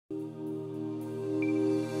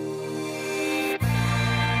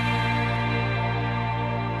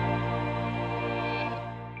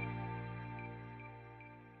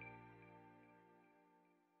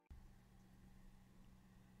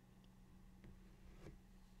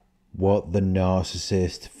what the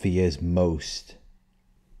narcissist fears most.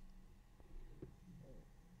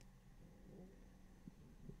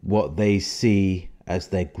 What they see as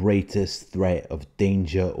their greatest threat of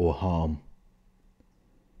danger or harm.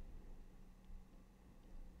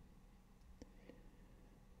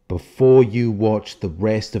 Before you watch the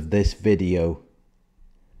rest of this video,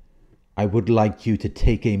 I would like you to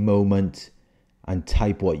take a moment and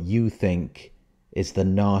type what you think is the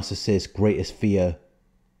narcissist's greatest fear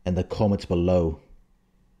in the comments below.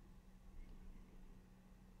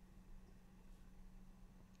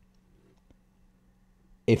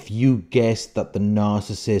 If you guessed that the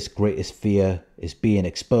narcissist's greatest fear is being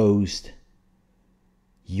exposed,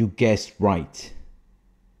 you guessed right.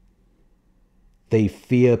 They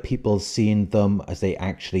fear people seeing them as they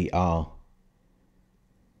actually are.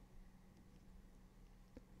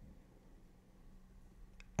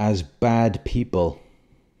 As bad people.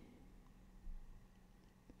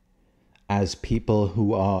 As people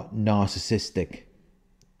who are narcissistic.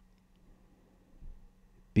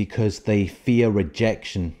 Because they fear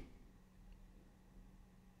rejection.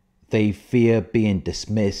 They fear being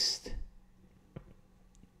dismissed.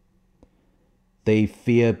 They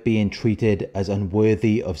fear being treated as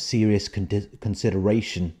unworthy of serious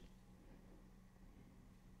consideration.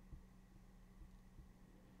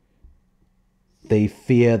 They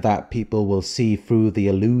fear that people will see through the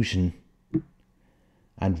illusion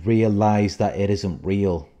and realize that it isn't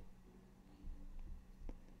real.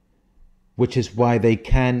 Which is why they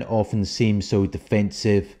can often seem so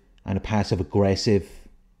defensive and passive-aggressive.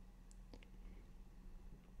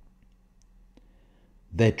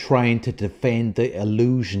 They're trying to defend the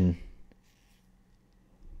illusion.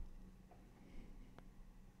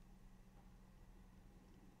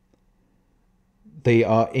 They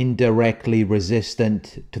are indirectly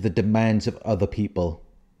resistant to the demands of other people.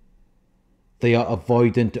 They are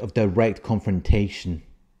avoidant of direct confrontation.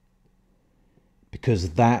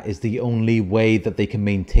 Because that is the only way that they can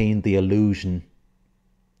maintain the illusion.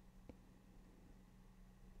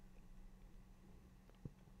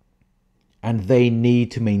 And they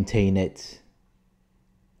need to maintain it.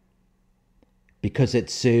 Because it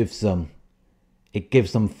serves them. It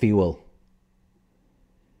gives them fuel.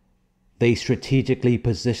 They strategically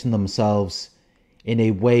position themselves in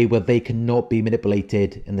a way where they cannot be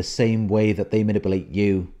manipulated in the same way that they manipulate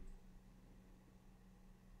you.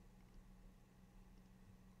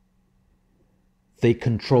 They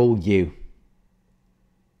control you,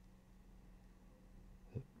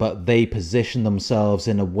 but they position themselves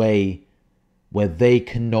in a way where they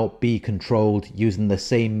cannot be controlled using the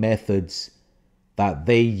same methods that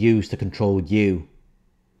they use to control you.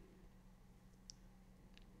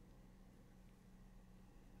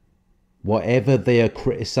 Whatever they are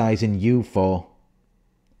criticizing you for,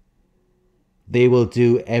 they will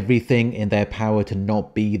do everything in their power to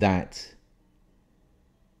not be that.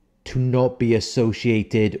 To not be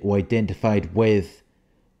associated or identified with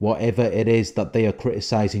whatever it is that they are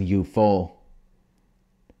criticizing you for.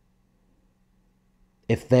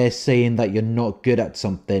 If they're saying that you're not good at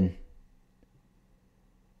something,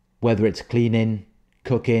 whether it's cleaning,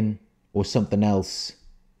 cooking, or something else,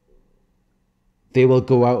 they will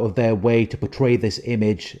go out of their way to portray this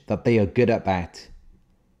image that they are good at that.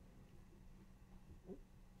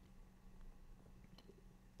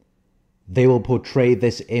 They will portray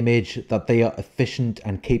this image that they are efficient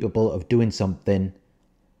and capable of doing something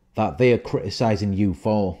that they are criticizing you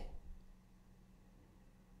for.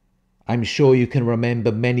 I'm sure you can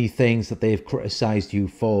remember many things that they have criticized you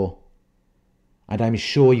for. And I'm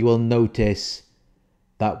sure you will notice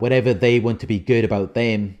that whatever they want to be good about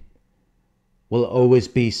them will always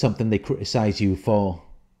be something they criticize you for.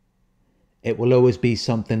 It will always be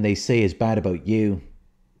something they say is bad about you.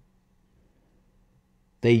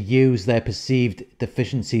 They use their perceived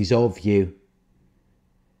deficiencies of you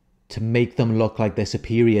to make them look like they're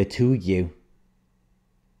superior to you.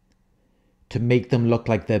 To make them look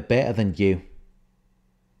like they're better than you.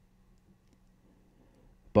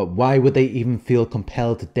 But why would they even feel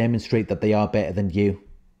compelled to demonstrate that they are better than you?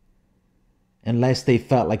 Unless they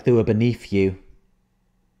felt like they were beneath you.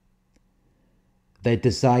 Their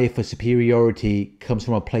desire for superiority comes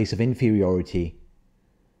from a place of inferiority.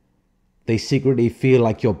 They secretly feel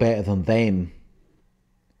like you're better than them.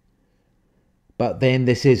 But then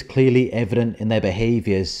this is clearly evident in their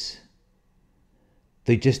behaviors.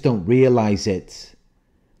 They just don't realize it.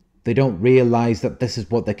 They don't realize that this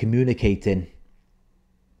is what they're communicating.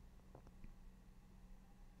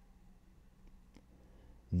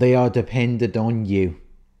 They are dependent on you.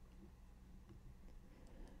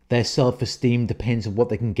 Their self-esteem depends on what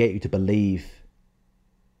they can get you to believe.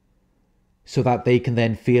 so that they can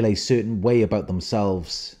then feel a certain way about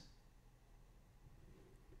themselves.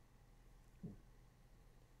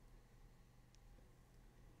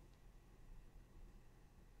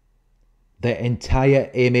 Their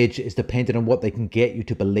entire image is dependent on what they can get you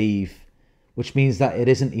to believe, which means that it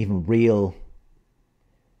isn't even real.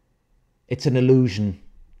 It's an illusion.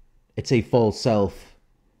 It's a false self.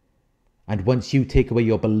 And once you take away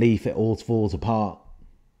your belief, it all falls apart.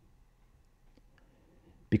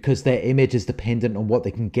 Because their image is dependent on what they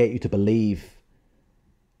can get you to believe.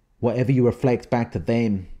 Whatever you reflect back to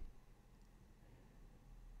them,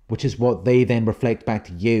 which is what they then reflect back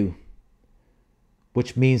to you.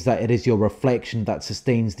 Which means that it is your reflection that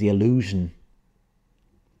sustains the illusion.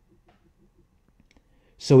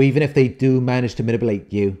 So even if they do manage to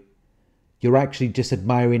manipulate you, you're actually just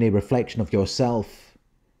admiring a reflection of yourself.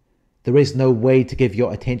 There is no way to give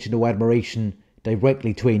your attention or admiration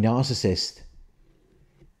directly to a narcissist.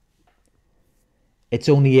 It's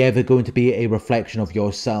only ever going to be a reflection of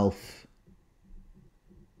yourself.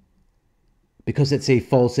 Because it's a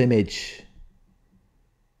false image.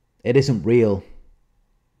 It isn't real.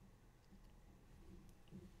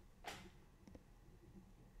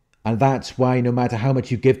 And that's why no matter how much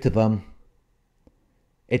you give to them,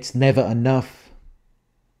 it's never enough.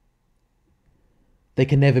 They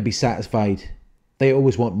can never be satisfied. They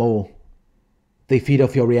always want more. They feed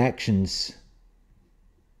off your reactions.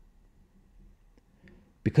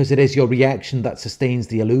 Because it is your reaction that sustains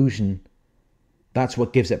the illusion. That's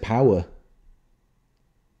what gives it power.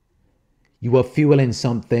 You are fueling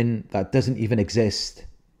something that doesn't even exist,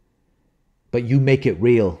 but you make it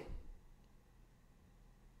real.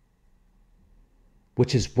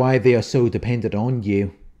 Which is why they are so dependent on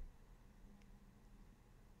you.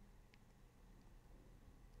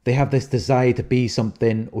 They have this desire to be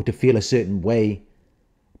something or to feel a certain way,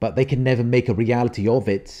 but they can never make a reality of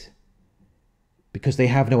it because they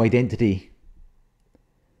have no identity.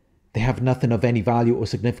 They have nothing of any value or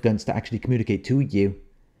significance to actually communicate to you.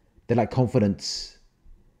 They lack confidence.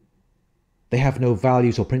 They have no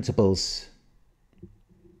values or principles.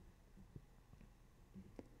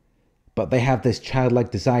 But they have this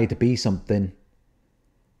childlike desire to be something.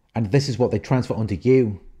 And this is what they transfer onto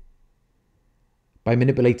you. By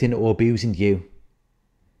manipulating or abusing you.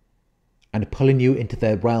 And pulling you into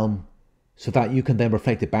their realm so that you can then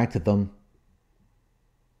reflect it back to them.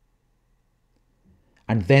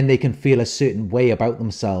 And then they can feel a certain way about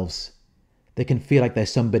themselves. They can feel like they're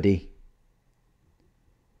somebody.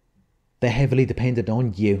 They're heavily dependent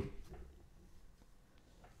on you.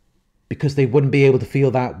 Because they wouldn't be able to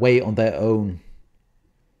feel that way on their own.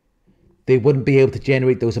 They wouldn't be able to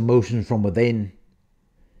generate those emotions from within.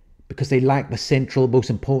 Because they lack the central, most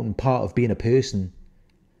important part of being a person.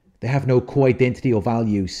 They have no core identity or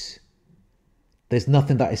values. There's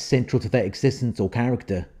nothing that is central to their existence or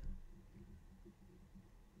character.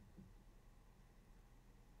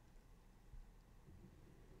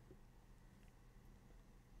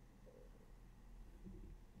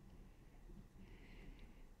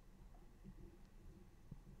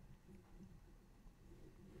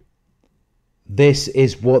 This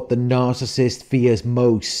is what the narcissist fears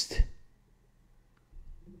most.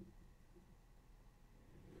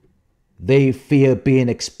 They fear being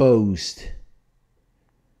exposed.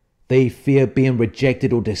 They fear being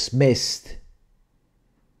rejected or dismissed.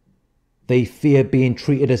 They fear being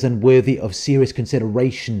treated as unworthy of serious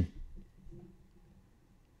consideration.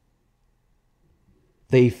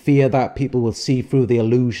 They fear that people will see through the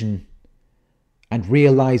illusion and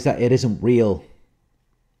realize that it isn't real.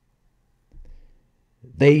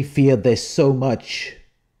 They fear this so much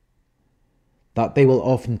that they will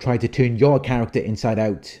often try to turn your character inside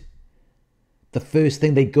out. The first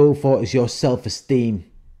thing they go for is your self-esteem.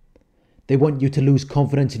 They want you to lose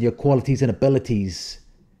confidence in your qualities and abilities.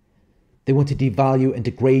 They want to devalue and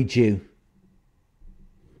degrade you.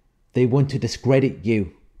 They want to discredit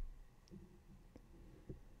you.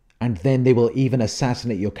 And then they will even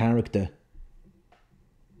assassinate your character.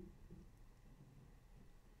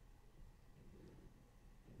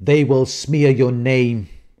 They will smear your name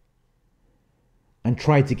and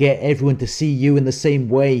try to get everyone to see you in the same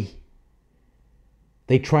way.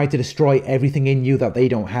 They try to destroy everything in you that they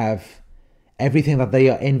don't have, everything that they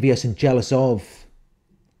are envious and jealous of.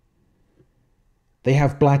 They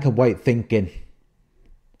have black and white thinking.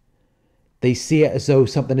 They see it as though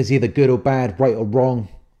something is either good or bad, right or wrong,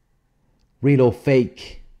 real or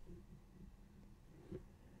fake.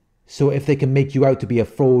 So if they can make you out to be a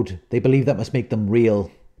fraud, they believe that must make them real.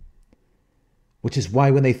 Which is why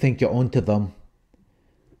when they think you're onto them,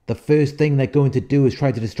 the first thing they're going to do is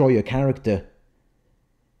try to destroy your character.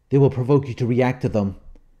 They will provoke you to react to them.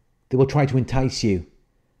 They will try to entice you.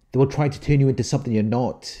 They will try to turn you into something you're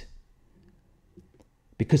not,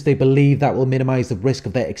 because they believe that will minimize the risk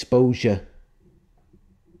of their exposure.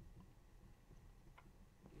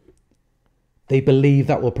 They believe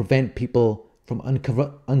that will prevent people from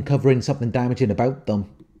uncovering something damaging about them.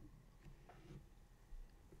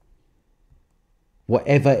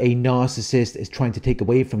 Whatever a narcissist is trying to take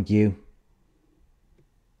away from you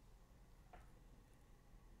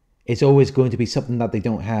is always going to be something that they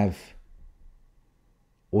don't have,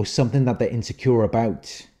 or something that they're insecure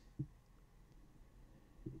about.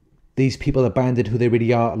 These people abandoned who they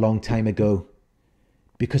really are a long time ago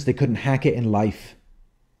because they couldn't hack it in life.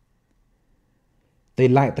 They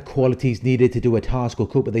lacked the qualities needed to do a task or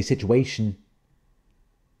cope with a situation.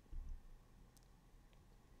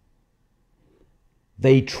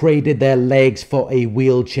 They traded their legs for a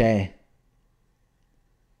wheelchair.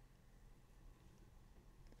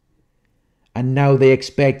 And now they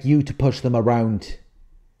expect you to push them around.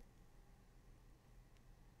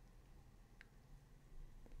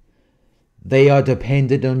 They are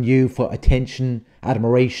dependent on you for attention,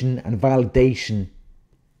 admiration, and validation.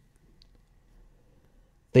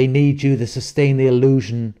 They need you to sustain the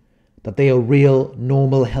illusion that they are real,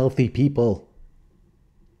 normal, healthy people,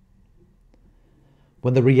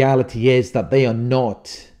 when the reality is that they are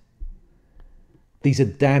not. These are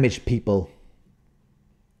damaged people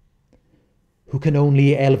who can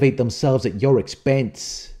only elevate themselves at your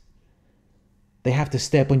expense. They have to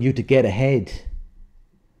step on you to get ahead.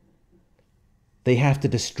 They have to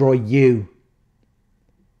destroy you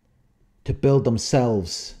to build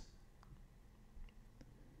themselves.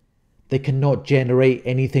 They cannot generate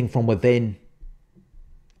anything from within.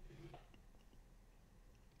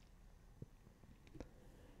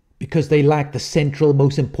 Because they lack the central,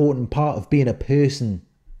 most important part of being a person.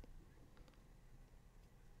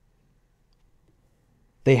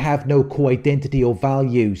 They have no core identity or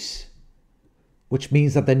values, which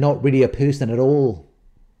means that they're not really a person at all.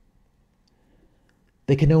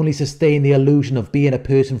 They can only sustain the illusion of being a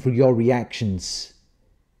person through your reactions,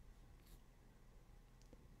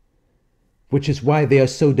 which is why they are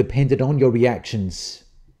so dependent on your reactions.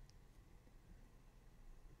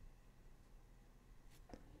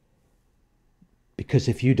 Because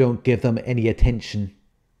if you don't give them any attention,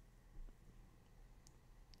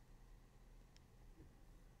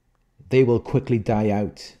 they will quickly die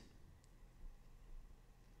out.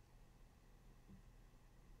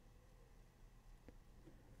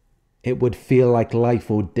 It would feel like life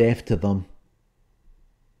or death to them.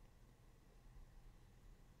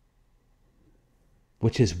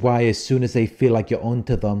 Which is why as soon as they feel like you're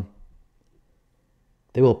onto them,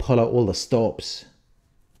 they will pull out all the stops.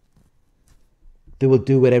 They will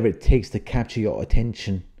do whatever it takes to capture your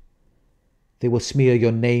attention. They will smear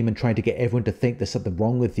your name and try to get everyone to think there's something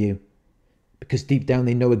wrong with you, because deep down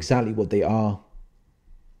they know exactly what they are.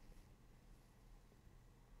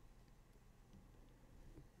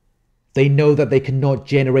 They know that they cannot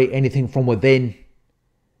generate anything from within,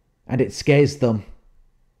 and it scares them.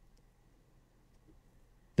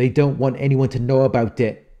 They don't want anyone to know about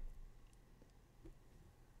it.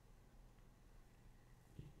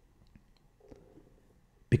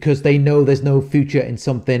 Because they know there's no future in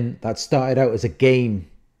something that started out as a game.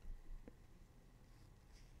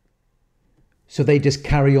 So they just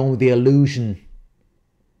carry on with the illusion.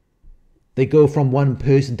 They go from one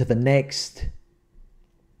person to the next.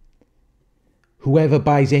 Whoever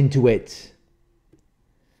buys into it,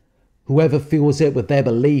 whoever fuels it with their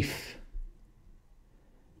belief.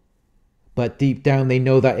 But deep down they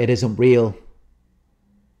know that it isn't real.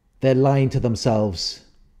 They're lying to themselves.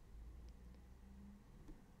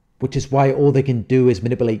 Which is why all they can do is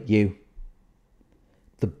manipulate you.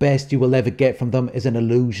 The best you will ever get from them is an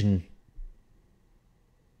illusion.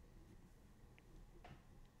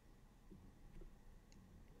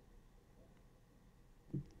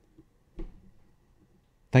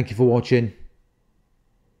 Thank you for watching.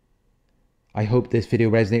 I hope this video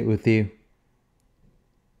resonated with you.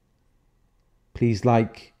 Please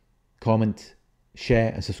like, comment,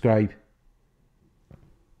 share and subscribe.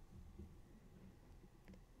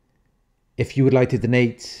 If you would like to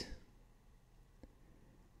donate,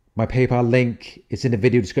 my PayPal link is in the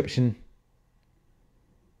video description.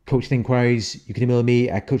 Coaching inquiries, you can email me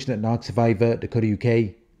at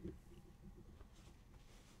coaching@narcsurvivor.co.uk.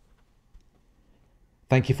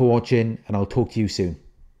 Thank you for watching, and I'll talk to you soon.